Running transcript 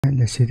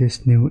Let's see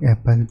this new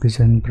Apple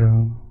Vision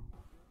Pro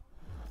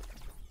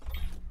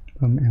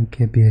from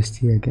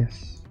mkbhd, I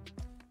guess.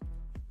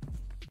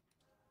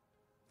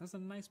 That's a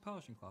nice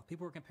polishing cloth.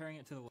 People were comparing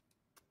it to the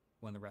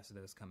when the rest of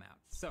those come out.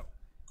 So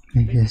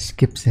I just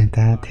skip the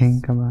entire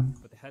thing, come on.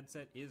 But the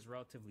headset is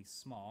relatively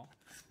small.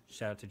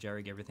 Shout out to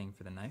Jerry Everything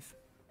for the knife.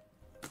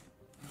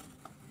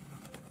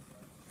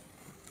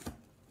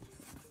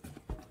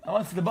 I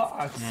want to see the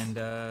box.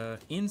 And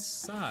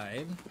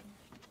inside,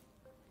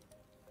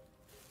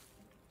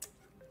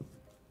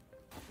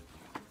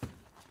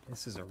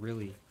 this is a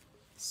really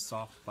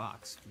soft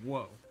box.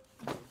 Whoa.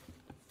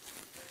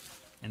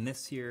 And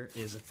this here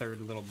is a third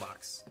little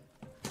box.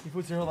 You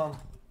put here, hold on.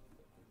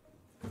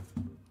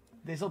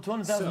 They sold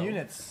 200,000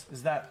 units.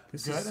 Is that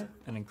this good? Is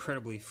an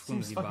incredibly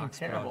flimsy box,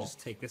 terrible. but I'll just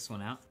take this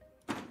one out.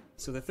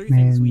 So the three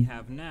things we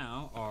have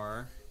now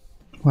are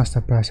what's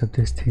the price of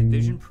this thing?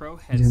 Vision Pro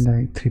Isn't headset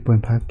like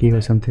 3.5 gig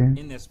or something?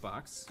 in this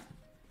box.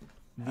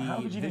 The How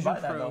would you Vision buy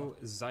that, Pro though?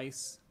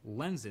 Zeiss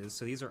lenses,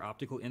 so these are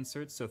optical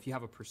inserts, so if you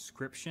have a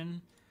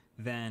prescription,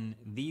 then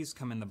these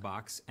come in the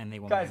box and they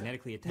will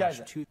magnetically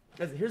attach to...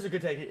 Guys, here's a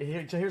good take.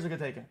 Here's a good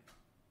take.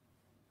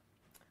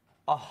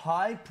 A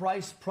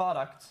high-priced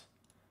product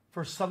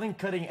for something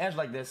cutting edge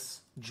like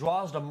this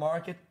draws the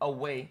market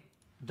away,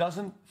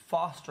 doesn't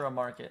foster a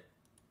market.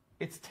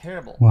 It's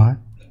terrible. What?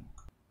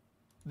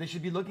 They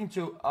should be looking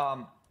to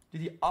do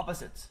the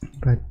opposite.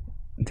 But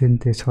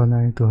didn't they sell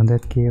like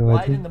 200k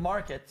already? Widen the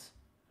market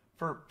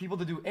for people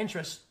to do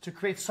interest, to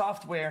create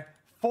software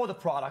for the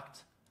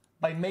product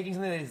by making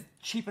something that is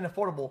cheap and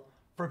affordable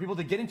for people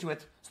to get into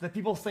it, so that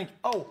people think,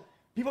 oh,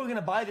 people are going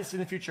to buy this in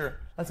the future.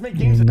 Let's make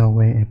games. There's no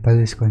way Apple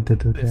is going to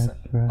do this.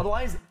 that. Bro.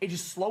 Otherwise, it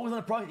just slows down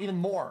the product even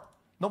more.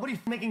 Nobody's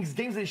making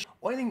games that is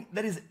or anything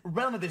that is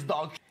relevant to this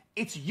dog.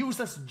 It's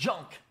useless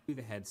junk.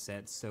 The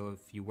headset, so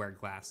if you wear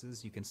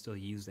glasses, you can still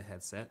use the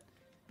headset.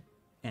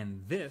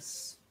 And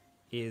this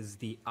is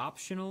the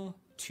optional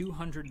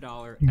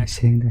 $200 You're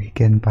saying that he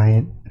can buy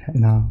it right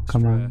now.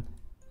 Come on.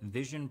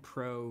 Vision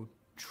Pro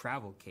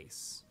travel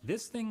case.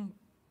 This thing,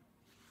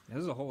 this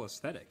is a whole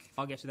aesthetic.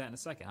 I'll get to that in a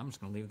second. I'm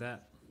just gonna leave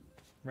that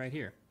right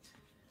here.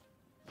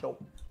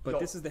 But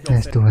this is the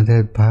That's headset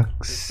 $200.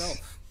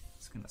 itself.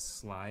 It's gonna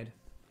slide.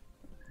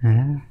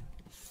 Huh?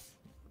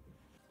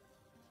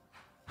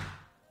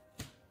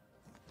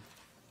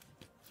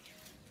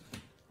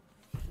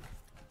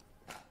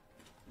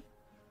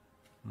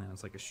 Man,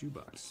 it's like a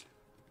shoebox.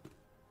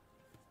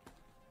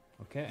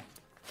 Okay.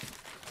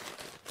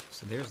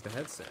 So there's the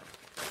headset.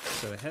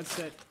 So the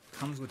headset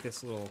comes with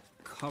this little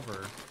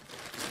cover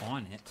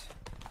on it,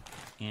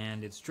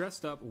 and it's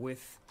dressed up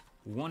with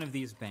one of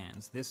these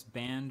bands. This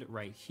band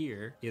right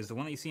here is the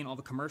one that you see in all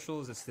the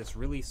commercials. It's this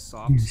really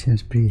soft, It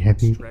seems pretty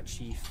heavy.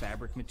 stretchy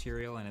fabric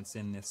material, and it's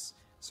in this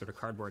sort of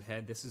cardboard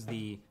head. This is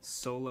the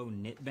Solo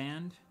Knit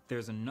band.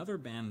 There's another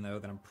band, though,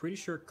 that I'm pretty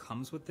sure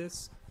comes with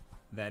this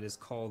that is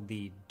called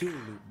the Dual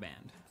Loop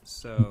band.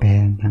 So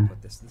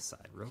put this to the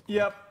side real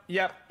quick.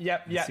 Yep.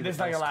 This is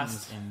not gonna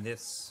last. In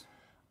this,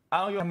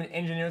 I don't know how many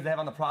engineers they have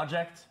on the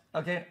project.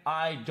 Okay,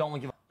 I don't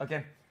give a.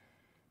 Okay,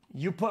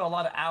 you put a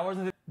lot of hours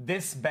into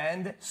this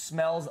band.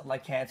 Smells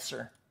like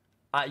cancer.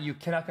 You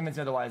cannot convince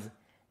me otherwise.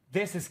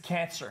 This is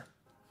cancer.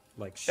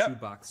 like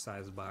shoebox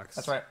size box.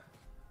 That's right.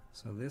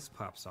 So this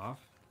pops off.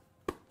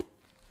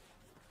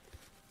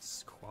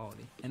 It's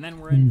quality. And then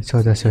we're in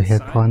so that's your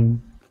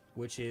headphone,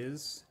 which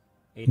is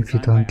a if you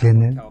Design don't by clean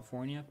Apple it.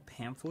 California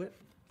pamphlet.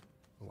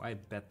 Oh, I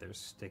bet there's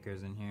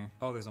stickers in here.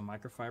 Oh, there's a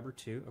microfiber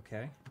too.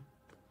 Okay.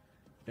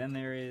 Then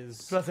there is.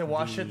 So that's a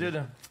wash it,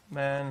 dude.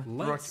 Man,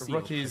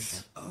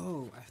 rookies.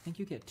 Oh, I think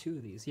you get two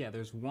of these. Yeah,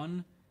 there's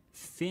one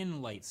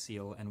thin light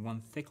seal and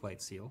one thick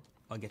light seal.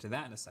 I'll get to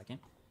that in a second.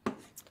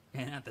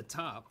 And at the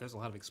top, there's a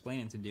lot of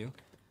explaining to do.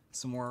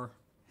 Some more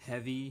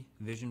heavy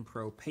Vision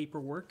Pro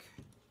paperwork.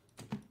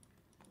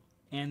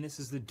 And this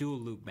is the dual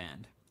loop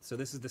band. So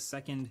this is the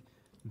second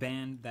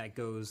band that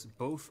goes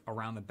both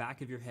around the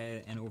back of your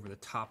head and over the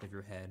top of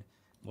your head.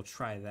 We'll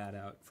try that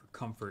out for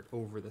comfort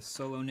over the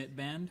Solo Knit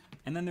band.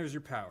 And then there's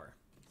your power.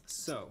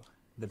 So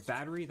the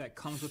battery that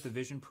comes with the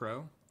Vision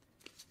Pro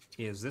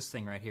is this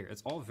thing right here.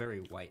 It's all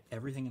very white.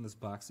 Everything in this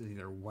box is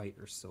either white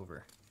or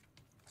silver.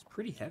 It's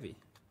pretty heavy.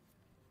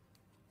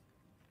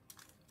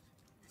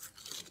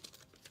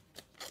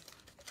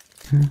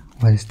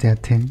 What is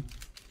that thing?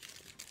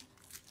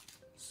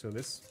 So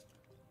this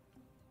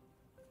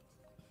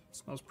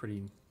smells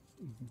pretty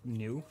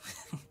new.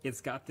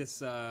 It's got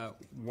this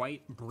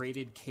white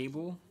braided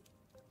cable,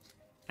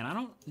 and I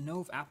don't know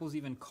if Apple's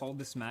even called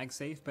this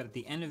MagSafe, but at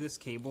the end of this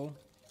cable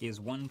is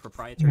one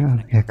proprietary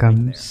connector. Here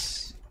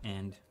comes. There.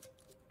 And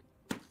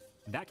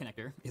that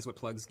connector is what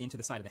plugs into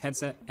the side of the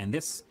headset, and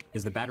this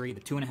is the battery,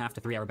 the 2.5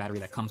 to 3 hour battery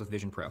that comes with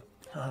Vision Pro.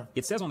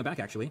 It says on the back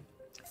actually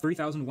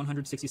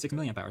 3,166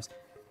 milliamp hours.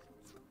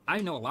 I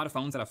know a lot of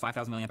phones that have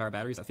 5,000 milliamp hour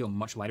batteries that feel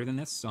much lighter than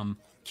this, so I'm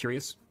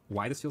curious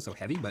why this feels so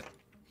heavy, but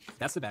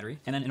that's the battery.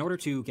 And then in order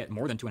to get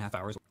more than 2.5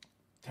 hours...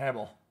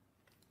 Terrible.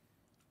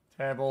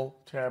 Terrible,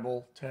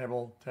 terrible,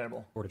 terrible,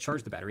 terrible. Or to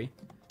charge the battery,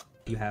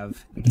 you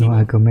have No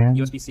argument.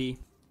 USB-C,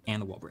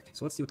 and the wall brick.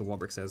 So let's see what the wall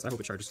brick says. I hope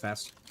it charges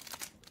fast.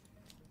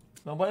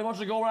 Nobody wants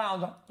to go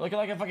around looking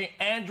like a fucking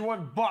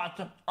Android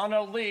bot on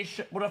a leash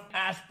with a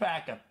ass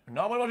pack.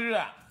 Nobody wants to do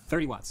that.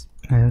 30 watts.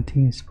 I don't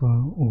think it's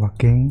for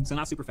working. So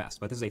not super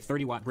fast, but this is a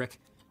 30 watt brick,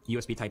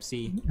 USB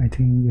Type-C, I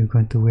think you're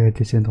going to wear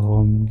this at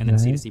home, and then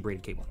right? C2C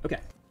braided cable. Okay,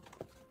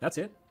 that's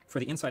it for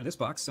the inside of this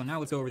box. So now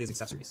let's go over these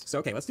accessories. So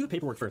okay, let's do the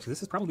paperwork first, because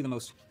this is probably the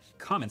most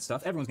common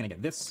stuff. Everyone's gonna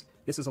get this.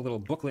 This is a little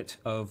booklet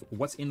of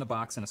what's in the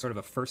box and a sort of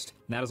a first.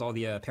 And that is all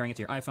the pairing it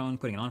to your iPhone,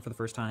 putting it on for the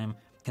first time,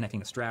 connecting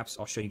the straps.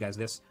 I'll show you guys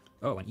this.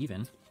 Oh, and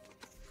even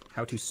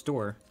how to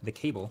store the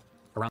cable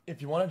around.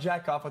 If you want to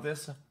jack off with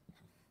this,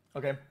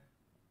 okay,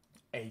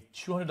 a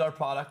 $200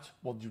 product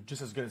will do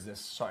just as good as this.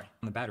 Sorry.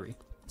 On the battery.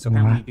 So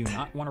apparently you do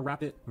not want to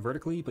wrap it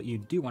vertically, but you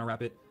do want to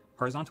wrap it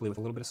horizontally with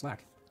a little bit of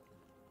slack.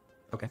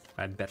 Okay,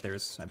 I bet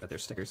there's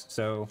stickers.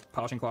 So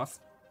polishing cloth,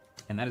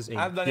 and that is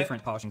a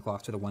different polishing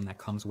cloth to the one that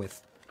comes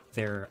with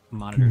their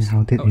monitors.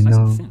 How did oh, you it's nice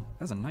know? and thin.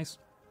 That's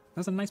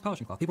a nice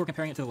polishing cloth. People are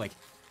comparing it to like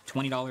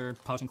 $20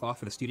 polishing cloth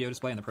for the studio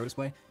display and the pro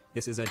display.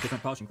 This is a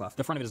different polishing cloth.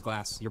 The front of it is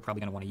glass. You're probably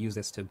going to want to use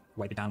this to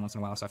wipe it down once in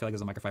a while. So I feel like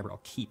this is a microfiber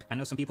I'll keep. I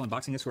know some people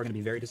unboxing this who are going to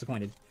be very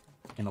disappointed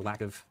in the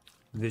lack of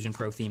Vision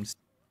Pro themes.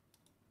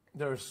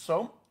 There is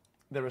so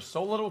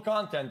little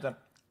content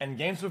and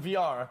games with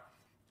VR.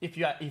 If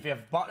you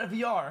have bought a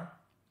VR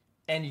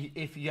and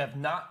if you have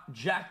not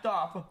jacked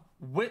off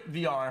with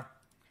VR,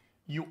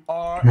 you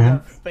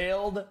have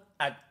failed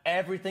at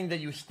everything that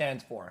you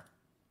stand for.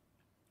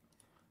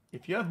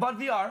 If you have bought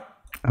VR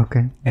Okay,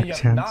 and you makes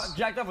have sense. not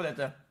jacked off with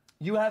it,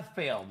 you have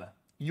failed.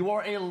 You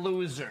are a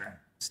loser.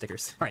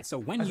 Stickers. All right, so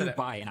when you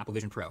buy an Apple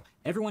Vision Pro,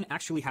 everyone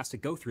actually has to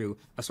go through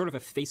a sort of a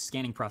face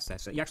scanning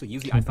process. You actually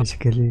use the iPhone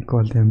Basically,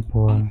 call them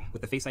for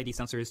with the Face ID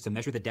sensors to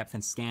measure the depth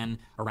and scan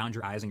around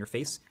your eyes and your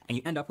face, and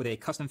you end up with a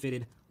custom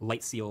fitted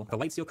light seal. The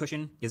light seal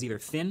cushion is either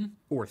thin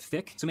or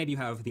thick, so maybe you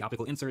have the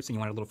optical inserts and you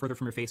want it a little further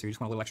from your face, or you just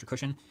want a little extra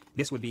cushion.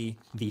 This would be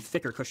the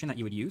thicker cushion that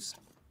you would use.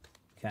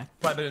 Okay,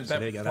 Probably so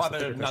there you go. That's the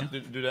thicker cushion.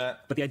 not do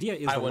that. But the idea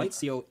is the light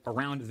seal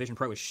around the Vision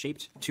Pro is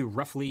shaped to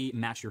roughly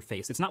match your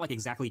face. It's not like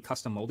exactly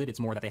custom molded. It's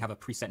more that they have a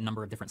preset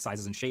number of different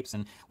sizes and shapes,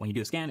 and when you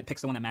do a scan, it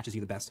picks the one that matches you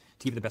the best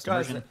to give you the best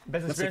Guys, immersion.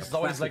 best experience is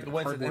always like the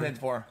one it's intended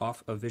for.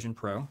 Off of Vision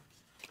Pro,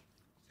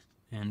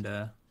 and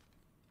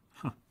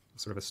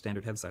sort of a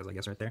standard head size, I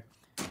guess, right there.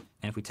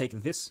 And if we take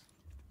this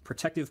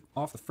protective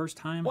off the first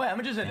time, Wait, I'm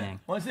interested.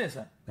 dang, What's this?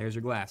 there's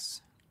your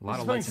glass. A lot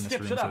This of is lights in going this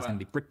room, skip, so shut it's up. going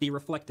to be pretty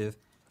reflective.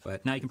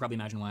 But now you can probably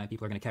imagine why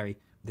people are going to carry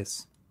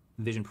this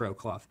Vision Pro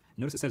cloth.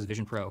 Notice it says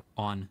Vision Pro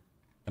on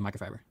the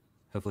microfiber.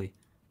 Hopefully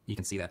you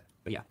can see that.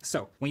 But yeah,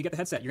 so when you get the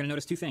headset, you're going to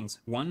notice two things.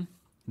 One,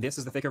 this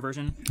is the thicker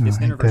version. This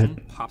thinner version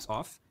pops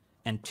off.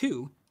 And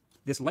two,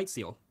 this light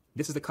seal.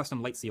 This is the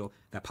custom light seal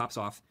that pops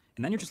off.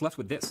 And then you're just left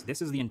with this.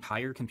 This is the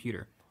entire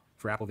computer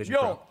for Apple Vision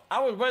Pro.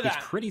 I would wear that.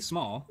 It's pretty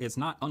small. It's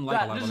not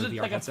unlike a lot of other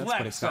VR like a headsets, flex.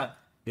 but it's got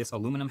this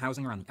aluminum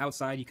housing around the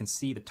outside. You can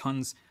see the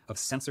tons of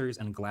sensors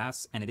and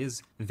glass, and it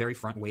is very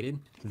front weighted.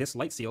 This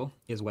light seal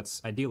is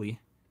what's ideally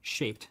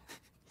shaped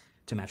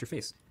to match your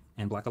face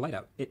and block the light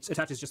out. It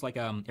attaches just like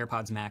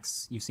AirPods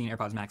Max. You've seen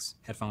AirPods Max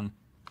headphone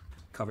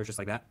covers just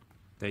like that.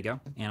 There you go.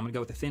 And I'm gonna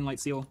go with the thin light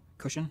seal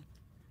cushion.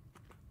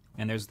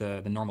 And there's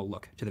the normal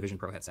look to the Vision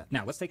Pro headset.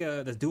 Now let's take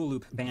the dual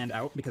loop band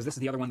out, because this is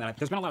the other one that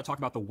there's been a lot of talk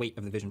about the weight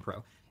of the Vision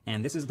Pro.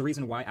 And this is the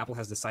reason why Apple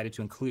has decided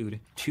to include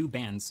two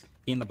bands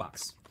in the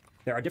box.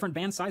 There are different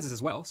band sizes as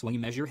well, so when you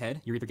measure your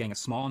head, you're either getting a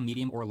small,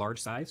 medium, or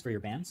large size for your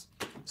bands.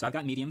 So I've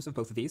got mediums of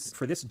both of these.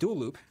 For this dual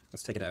loop,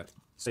 let's take it out.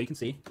 So you can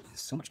see,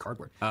 so much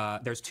cardboard.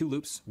 There's two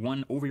loops,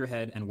 one over your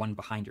head and one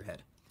behind your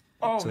head.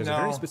 Oh, so there's a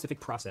very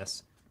specific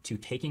process to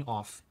taking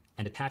off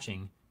and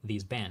attaching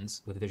these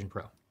bands with Vision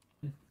Pro.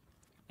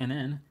 And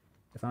then,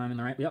 if I'm in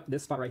the right, yep,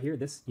 this spot right here,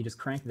 this, you just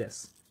crank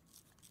this.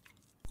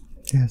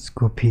 Yes,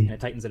 copy. And it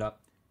tightens it up.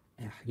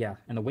 Yeah,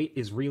 and the weight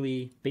is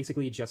really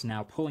basically just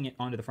now pulling it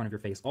onto the front of your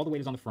face. All the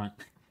weight is on the front,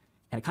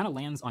 and it kind of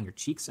lands on your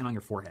cheeks and on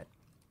your forehead.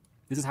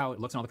 This is how it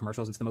looks in all the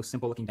commercials. It's the most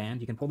simple looking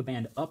band. You can pull the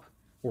band up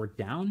or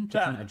down to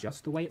kind of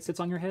adjust the way it sits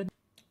on your head.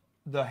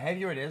 The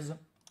heavier it is,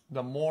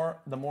 the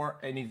more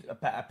it needs a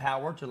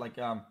power to like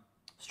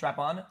strap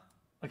on.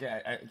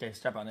 Okay,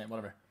 strap on it,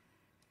 whatever.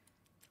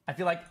 I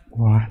feel like,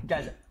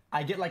 guys,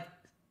 I get like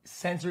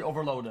sensory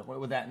overload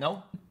with that.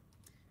 No.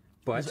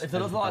 But if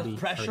there's a lot of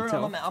pressure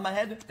on my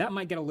head, that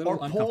might get a little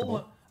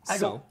uncomfortable.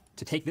 So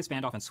to take this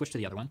band off and switch to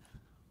the other one,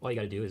 all you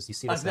got to do is you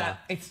see this.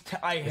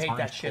 I hate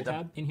that shit. Pull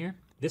tab in here.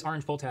 This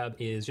orange pull tab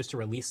is just to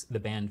release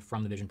the band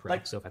from the Vision Pro.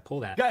 Like, so if I pull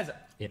that, guys,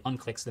 it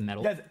unclicks the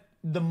metal. Guys,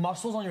 the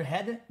muscles on your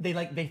head,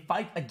 they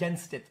fight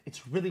against it.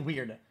 It's really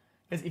weird.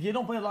 Because if you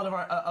don't play a lot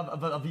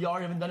of VR,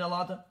 you haven't done it a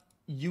lot,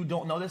 you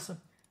don't know this.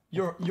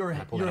 Your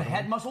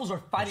head muscles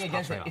are fighting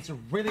against it. It's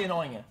really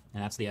annoying.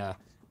 And that's the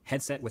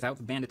headset without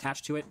the band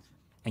attached to it.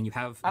 And you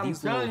have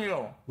these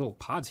little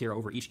pods here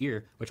over each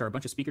ear, which are a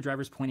bunch of speaker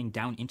drivers pointing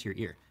down into your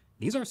ear.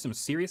 These are some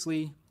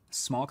seriously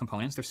small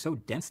components. They're so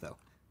dense, though.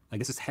 Like,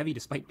 this is heavy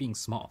despite being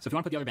small. So if you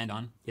want to put the other band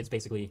on, it's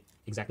basically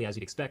exactly as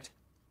you'd expect.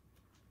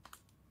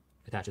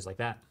 Attaches like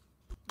that,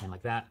 and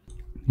like that.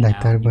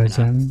 Like that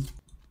version.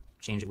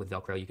 change it with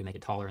Velcro. You can make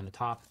it taller in the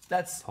top,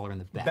 That's taller in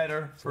the back.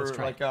 better So let's for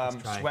try like it. Let's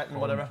try sweat and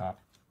taller in the whatever. top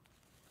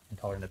and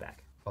taller in the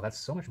back. Well, that's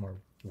so much more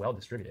well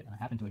distributed. I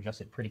happen to adjust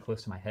it pretty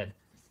close to my head,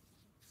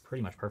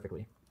 pretty much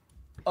perfectly.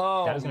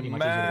 Oh, That is going to be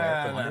much easier to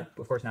wear from man. under.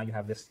 Of course, now you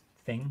have this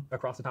thing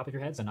across the top of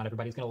your head, so not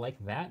everybody's going to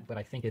like that, but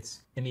I think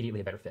it's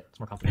immediately a better fit. It's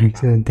more comfortable.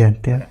 Excellent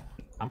dentist.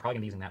 I'm probably going to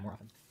be using that more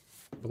often.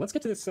 But let's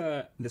get to this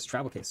this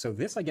travel case. So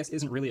this, I guess,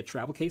 isn't really a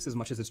travel case as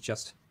much as it's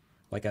just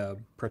like a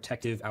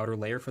protective outer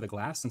layer for the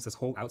glass, since this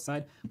whole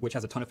outside, which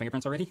has a ton of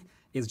fingerprints already,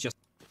 is just...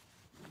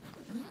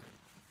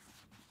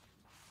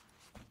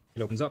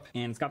 It opens up,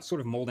 and it's got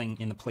sort of molding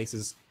in the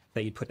places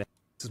that you'd put that.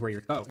 This is where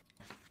you're... Oh.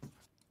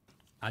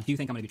 I do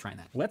think I'm going to be trying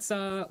that.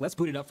 Let's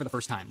boot it up for the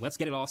first time. Let's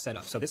get it all set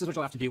up. So this is what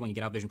you'll have to do when you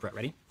get out Vision Pro.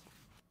 Ready?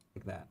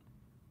 Like that.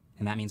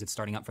 And that means it's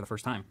starting up for the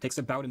first time. Takes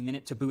about a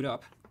minute to boot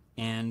up,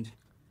 and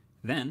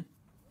then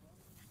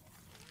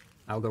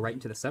I'll go right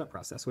into the setup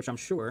process, which I'm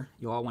sure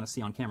you'll all want to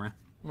see on camera.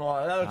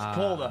 Oh, that looks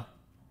cool though.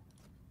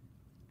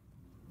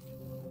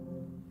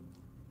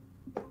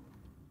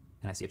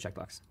 And I see a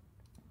checkbox.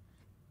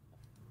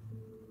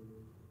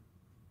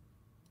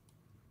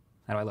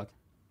 How do I look?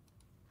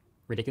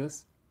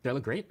 Ridiculous? Do I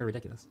look great or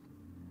ridiculous?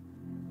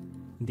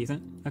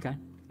 Decent? Okay.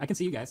 I can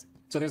see you guys.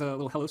 So there's a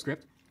little hello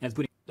script, and it's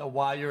booting The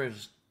wire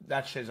is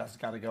that shit. That's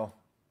got to go.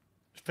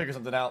 Figure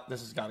something out.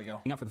 This has got to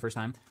go. up for the first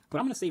time. But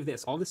I'm going to save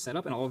this, all this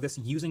setup and all of this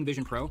using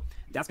Vision Pro.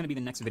 That's going to be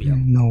the next video.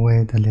 No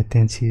way the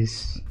latency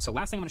is So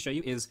last thing I'm going to show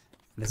you is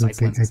the Too Zeiss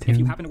big, I lenses. If you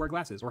think. happen to wear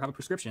glasses or have a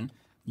prescription,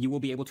 you will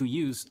be able to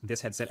use this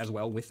headset as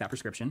well with that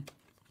prescription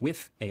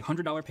with a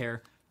 $100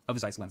 pair of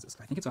Zeiss lenses.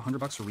 I think it's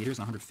 $100 for readers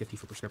and $150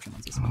 for prescription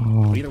lenses.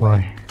 Oh But either boy.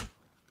 way,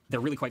 they're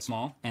really quite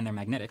small and they're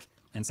magnetic.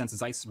 And since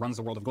Zeiss runs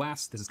the world of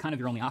glass, this is kind of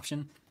your only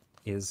option,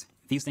 is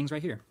these things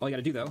right here. All you got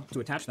to do, though, to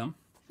attach them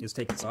is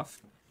take this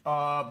off,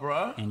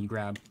 Bruh. and you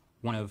grab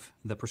one of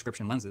the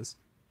prescription lenses,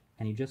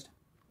 and you just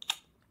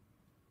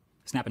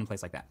snap it in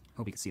place like that.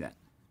 Hope you can see that.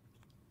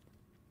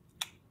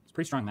 It's a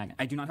pretty strong magnet.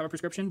 I do not have a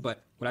prescription,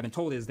 but what I've been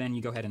told is then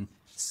you go ahead and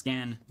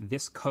scan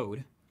this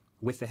code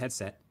with the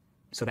headset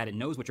so that it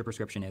knows what your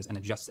prescription is and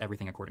adjusts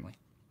everything accordingly,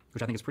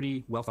 which I think is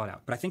pretty well thought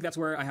out. But I think that's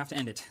where I have to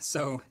end it.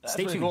 So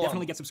stay pretty tuned. cool.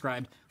 Definitely get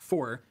subscribed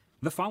for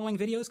the follling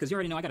videos, because you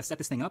already know I got to set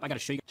this thing up. I got to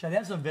show you. Chad, they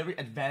have some very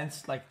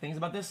advanced like things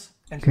about this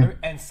and Okay. very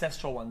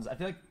ancestral ones. I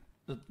feel like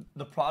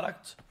the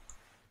product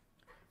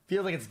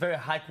feels like it's very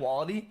high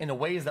quality in the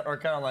ways that are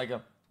kind of like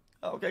a,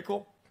 oh, okay,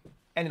 cool,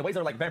 and in the ways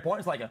that are like very important.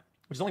 It's like a,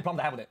 which is the only problem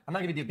I have with it. I'm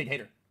not gonna be a big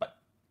hater, but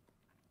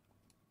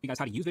You guys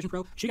how to use Vision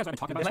Pro. Show you guys what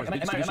I've been talking about Am I-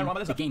 as far as am I- am I wrong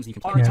about the this? games you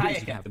can Or play, the Kayak. videos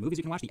you can have, the movies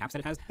you can watch, the apps that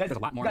it has. Guys, There's a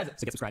lot more. guys-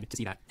 So get subscribed to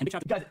see that. And big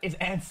shout out to guys, is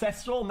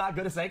ancestral not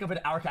good to say compared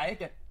to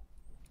archaic?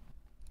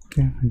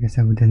 Okay, I guess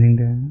I'm done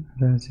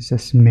there. That's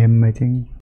just meme, I think.